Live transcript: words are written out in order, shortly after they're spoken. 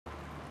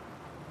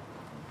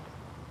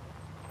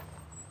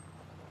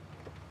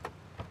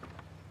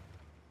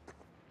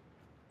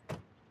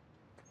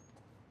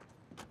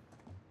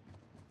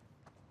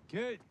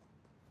Kid,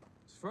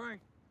 it's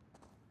Frank.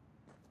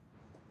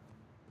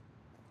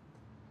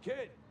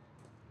 Kid.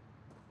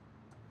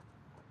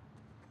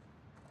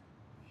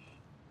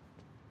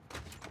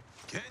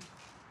 Kid?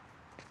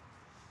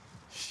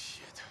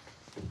 Shit.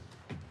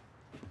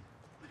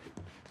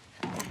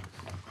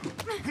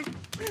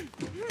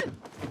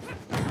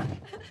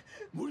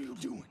 What are you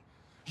doing?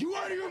 You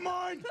out of your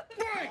mind?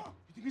 Frank!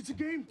 You think it's a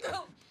game?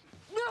 No.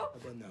 No. How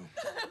about now?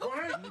 All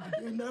right? You think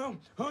the game now?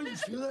 Huh? You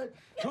feel that?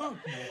 Huh?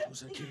 You know how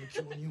close I came to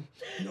killing you?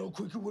 You know how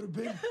quick it would have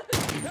been?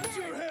 That's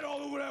your head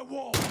all over that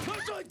wall.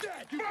 Just like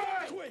that. You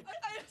quit.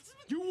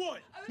 You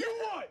what? You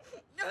what?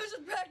 I was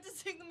just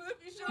practicing the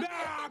movie show.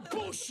 Nah,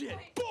 bullshit!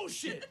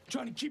 Bullshit!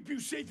 Trying to keep you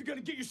safe, you're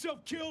gonna get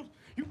yourself killed?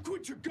 You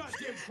quit your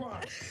goddamn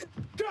crime.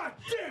 God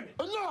damn it!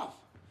 Enough!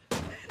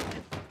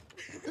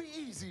 Be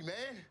easy,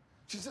 man.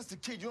 She's just a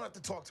kid. You don't have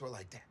to talk to her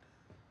like that.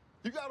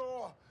 You got her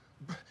all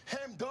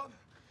hemmed up.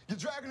 You're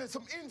dragging her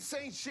some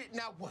insane shit.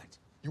 Now what?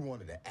 You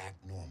want her to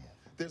act normal.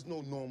 There's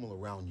no normal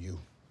around you.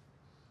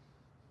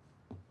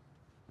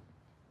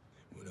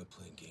 We're not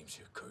playing games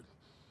here, Kurt.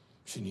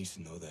 She needs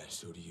to know that,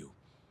 so do you.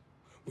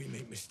 We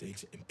make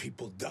mistakes and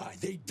people die.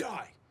 They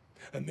die.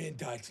 A man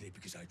died today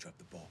because I dropped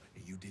the ball,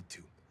 and you did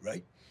too,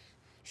 right?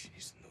 She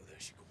needs to know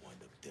that. She could wind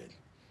up dead.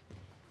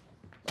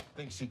 I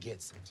think she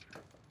gets it.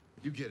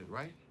 You get it,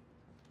 right?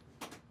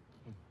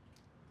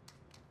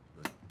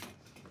 Good.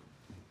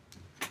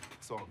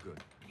 It's all good.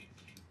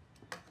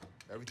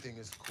 Everything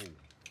is cool.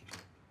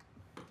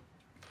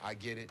 I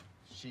get it.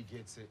 She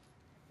gets it.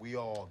 We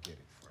all get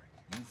it, Frank.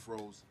 You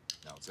froze.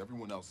 Now it's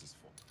everyone else's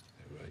fault.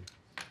 All right.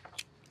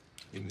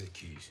 Give me the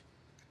keys.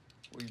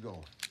 Where you going?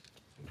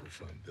 I'll go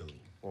find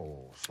Billy.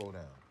 Oh, slow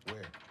down.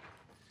 Where?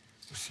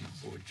 I'll see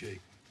your boy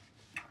Jake.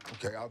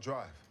 Okay, I'll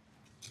drive.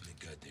 Give me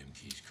the goddamn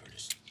keys,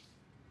 Curtis.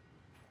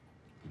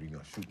 What, are you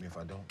gonna shoot me if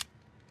I don't?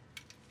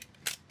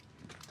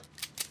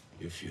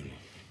 Your funeral.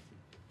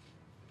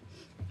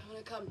 I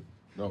want to come.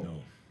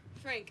 No.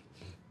 Frank,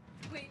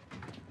 wait.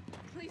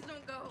 Please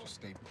don't go. Just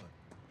stay put.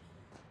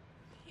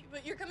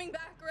 But you're coming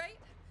back, right?